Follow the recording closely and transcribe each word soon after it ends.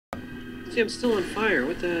See, I'm still on fire.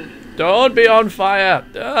 What the? Don't be on fire!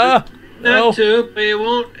 No! Not to, but it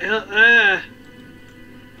won't help. Ah.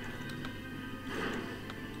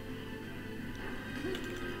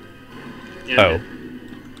 Yeah.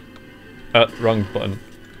 Oh. Wrong button.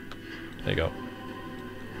 There you go.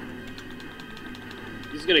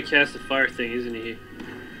 He's gonna cast the fire thing, isn't he?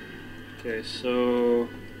 Okay, so...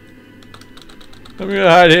 I'm gonna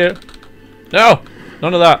hide here. No!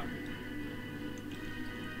 None of that.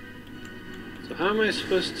 So how am I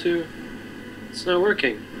supposed to... It's not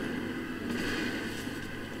working.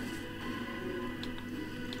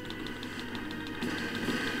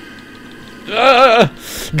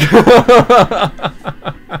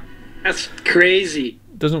 That's crazy.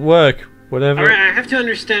 Doesn't work. Whatever. Alright, I have to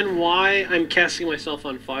understand why I'm casting myself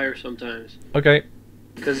on fire sometimes. Okay.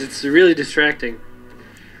 Because it's really distracting.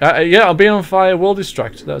 Yeah, being on fire will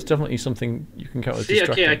distract. That's definitely something you can count as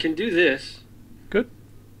distracting. Okay, I can do this. Good.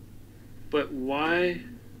 But why?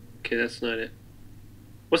 Okay, that's not it.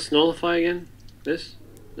 What's nullify again? This?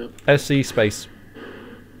 No. SC space.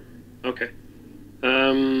 Okay.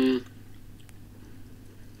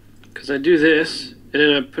 Because I do this, and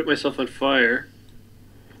then I put myself on fire.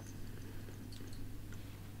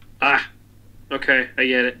 Ah! Okay, I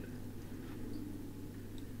get it.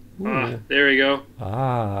 Ah, there we go.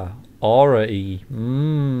 Ah, aura-y.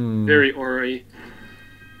 Mmm. Very aura-y.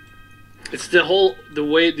 It's the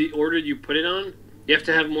way, the order you put it on, you have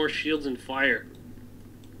to have more shields and fire.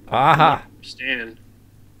 Aha! Stand.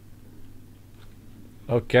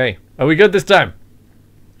 Okay. Are we good this time?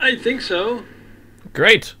 I think so.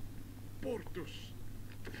 Great!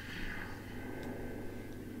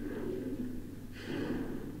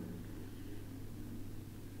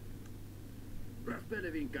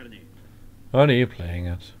 What are you playing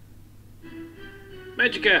at?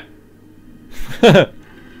 Magicka!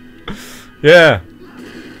 Yeah!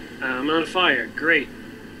 I'm on fire. Great.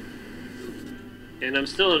 And I'm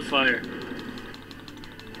still on fire.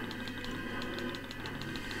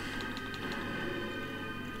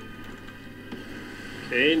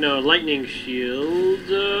 Okay, now lightning shield.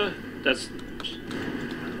 That's...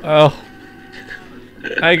 Oh.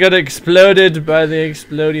 I got exploded by the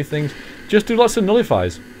explodey things. Just do lots of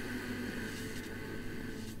nullifies.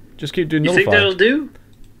 Just keep doing nullifies. You think that'll do?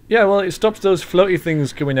 Yeah, well, it stops those floaty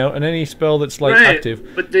things coming out, and any spell that's like right.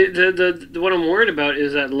 active. But the what I'm worried about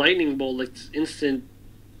is that lightning bolt, like instant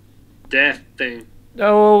death thing.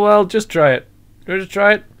 Oh well, just try it. Just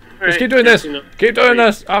try it. All just right, keep doing this. Keep doing Great.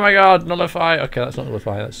 this. Oh my God, nullify. Okay, that's not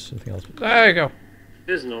nullify. That's something else. There you go.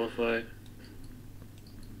 It is nullify.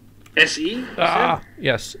 SE? Ah,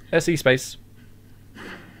 yes. SE space.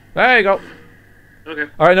 There you go.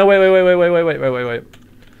 Okay. All right. No, wait.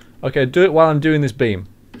 Okay, do it while I'm doing this beam.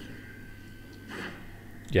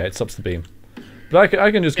 Yeah, it stops the beam. But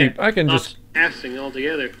I can just keep. I can just. Casting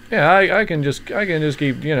altogether. Yeah, I can just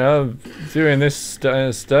keep, you know, doing this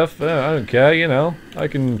stuff. I don't care, you know. I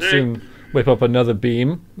can soon whip up another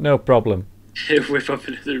beam. No problem. Whip up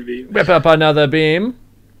another beam. Whip up another beam.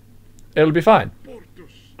 It'll be fine.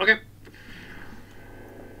 Okay.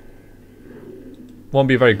 Won't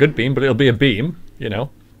be a very good beam, but it'll be a beam, you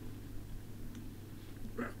know.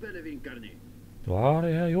 What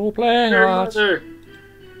are you playing at?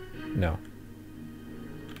 No.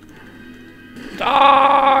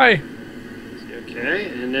 Die! Okay,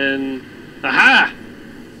 and then... Aha!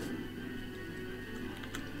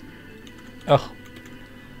 Oh.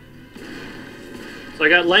 So I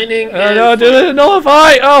got lightning No, do it!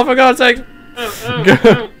 Nullify! Oh, for God's sake!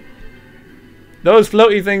 Oh. Those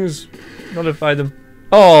floaty things, nullify them.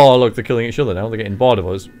 Oh, look, they're killing each other now. They're getting bored of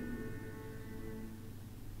us.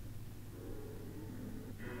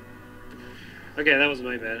 Okay, that was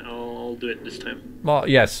my bad. I'll do it this time. Well,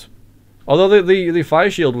 yes. Although the fire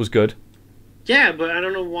shield was good. Yeah, but I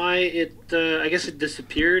don't know why it... I guess it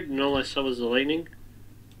disappeared and all I saw was the lightning.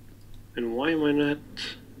 And why am I not...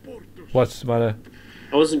 What's the matter?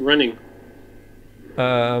 I wasn't running.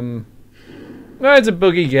 Well, it's a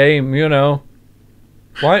buggy game, you know.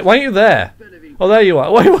 Why aren't you there? Oh, there you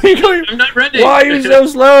are. Why are you going? I'm not running. Why are you so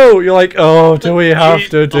slow? You're like, oh, do we have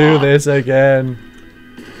to do this again?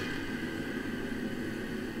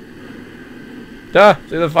 Duh,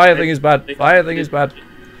 see, the fire thing is bad. Fire thing is bad.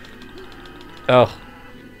 Oh.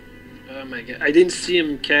 Oh my God. I didn't see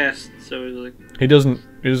him cast, so it was like... He doesn't,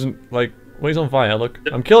 like, well, he's on fire, look.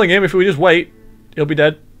 I'm killing him. If we just wait, he'll be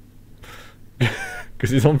dead. Because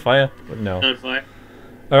he's on fire. But no. On fire.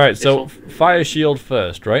 Alright, so fire shield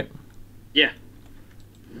first, right? Yeah.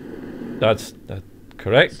 That's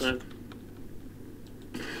correct.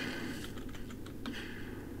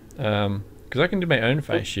 Because I can do my own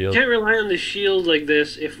fire shield. You can't rely on the shield like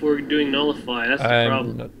this if we're doing nullify. That's the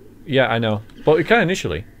problem. Yeah, I know. But we can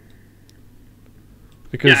initially.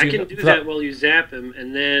 Because yeah, I can do that while you zap him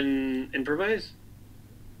and then improvise.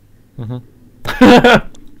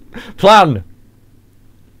 Plan!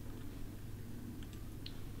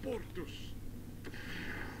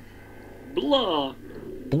 Blah.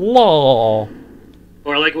 Blah!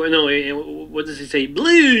 Or like, no, what does he say?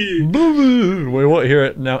 Blue! Blue! We won't hear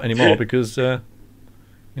it now anymore because, you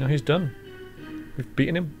know, he's done. We've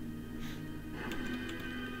beaten him.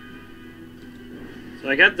 So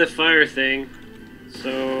I got the fire thing.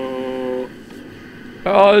 So...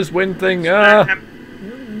 Oh, this wind thing.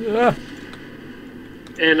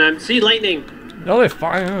 And see lightning. No, they're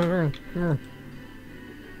fire.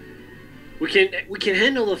 We can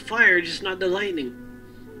handle the fire, just not the lightning.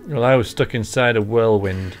 Well, I was stuck inside a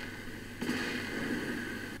whirlwind.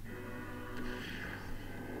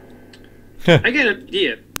 I got an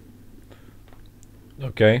idea.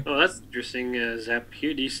 Okay. Oh, that's interesting. Zap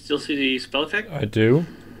here. Do you still see the spell effect? I do.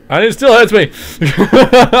 And it still hurts me.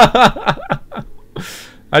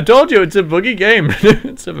 I told you it's a buggy game.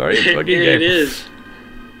 It's a very buggy game. It is.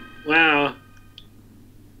 Wow.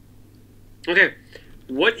 Okay.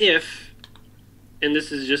 What if, and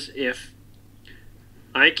this is just if,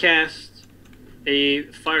 I cast a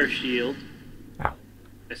fire shield. Ow.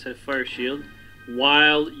 I said fire shield.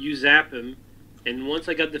 While you zap him, and once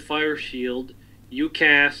I got the fire shield, you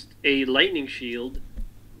cast a lightning shield,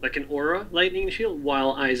 like an aura lightning shield,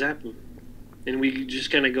 while I zap him. And we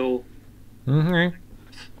just kind of go... Mm-hmm.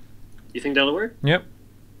 You think that'll work? Yep.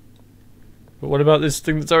 But what about this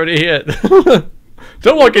thing that's already hit?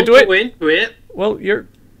 Don't walk into it! Go into it! Well, you're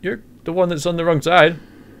the one that's on the wrong side.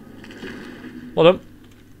 Hold up.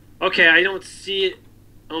 Okay, I don't see it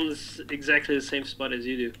on exactly the same spot as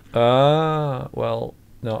you do. Well,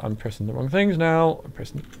 no, I'm pressing the wrong things now. I'm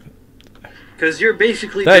pressing... Because you're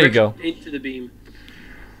basically there you go. Into the beam.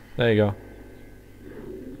 There you go.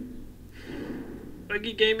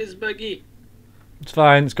 Buggy game is buggy. It's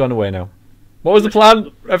fine. It's gone away now. What was the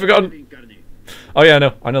plan? I've forgotten. Oh yeah, I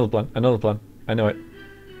know. I know the plan. I know the plan. I know it.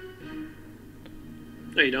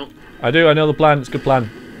 No, you don't. I do. I know the plan. It's a good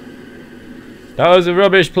plan. That was a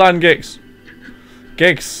rubbish plan, Gix.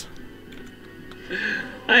 Gix.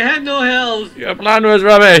 I had no health. Your plan was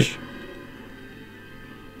rubbish.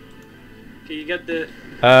 Okay, you got the...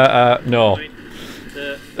 no.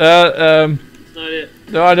 That's not it.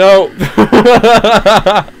 No, I know.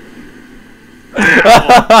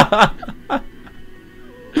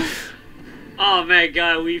 Oh my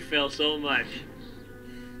god, we fail so much.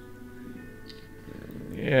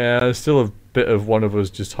 Yeah, there's still a bit of one of us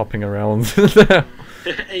just hopping around.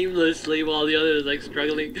 Aimlessly while the other is like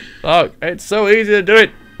struggling. Oh, it's so easy to do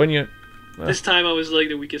it when you... This time I was like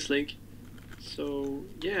the weakest link. So,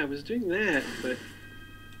 yeah, I was doing that, but...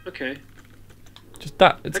 Okay. Just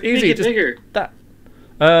that. It's easy. Make it just bigger. That.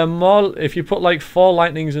 More, if you put like 4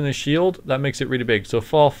 lightnings in a shield, that makes it really big. So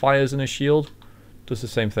 4 fires in a shield does the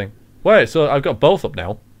same thing. Wait, so I've got both up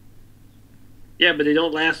now. Yeah, but they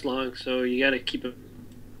don't last long, so you gotta keep them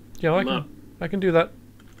Yeah, I can do that.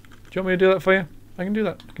 Do you want me to do that for you? I can do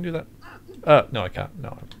that. I can do that. No, I can't.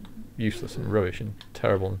 No, I'm useless and rubbish and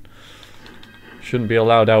terrible and shouldn't be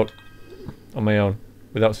allowed out on my own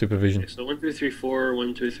without supervision. Okay, so 1, 2, 3, 4,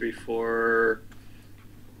 1, 2, 3, 4.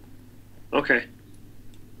 Okay.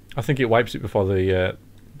 I think it wipes it before the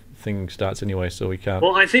thing starts anyway, so we can't.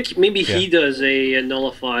 Well, I think maybe he does a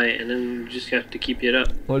nullify, and then we just have to keep it up.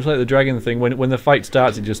 Well, it's like the dragon thing. When the fight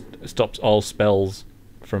starts, it just stops all spells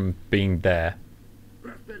from being there.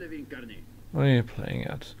 What are you playing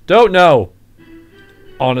at? Don't know.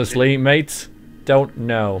 Honestly, mates, don't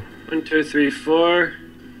know. 1, 2, 3, 4.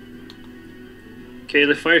 Okay,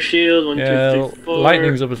 the fire shield. 1, 2, 3, 4.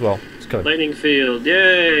 Lightning's up as well. It's coming. Lightning field.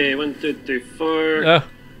 Yay! 1, 2, 3, 4.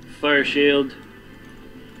 Fire shield.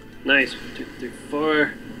 Nice. 1, 2, 3,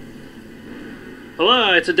 4.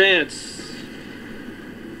 Hello, it's a dance.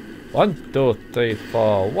 1, 2, 3,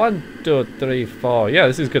 4. 1, 2, 3, 4. Yeah,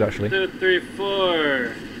 this is good actually. 1, 2, 3,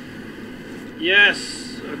 4.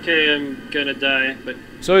 Yes. Okay, I'm gonna die, but.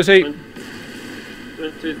 So is he. 1,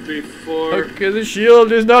 2, 3, 4. Okay, the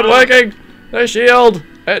shield is not working. The shield.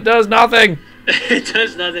 It does nothing. It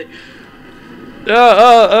does nothing.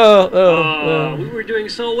 We were doing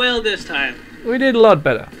so well this time. We did a lot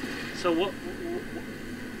better. So what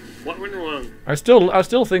went wrong? I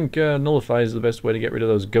still think nullify is the best way to get rid of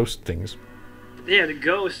those ghost things. Yeah, the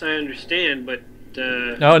ghost I understand, but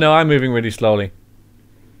No, I'm moving really slowly.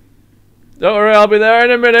 Don't worry, I'll be there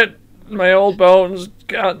in a minute. My old bones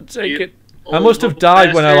can't take it. I must have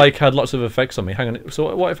died when I like had lots of effects on me. Hang on.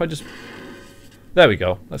 So what if I just There we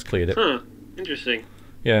go. That's cleared it. Huh. Interesting.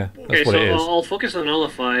 Yeah, that's Okay, what so it is. I'll focus on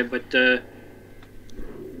Nullify, but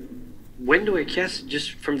when do I cast it?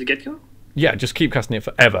 Just from the get-go? Yeah, just keep casting it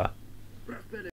forever.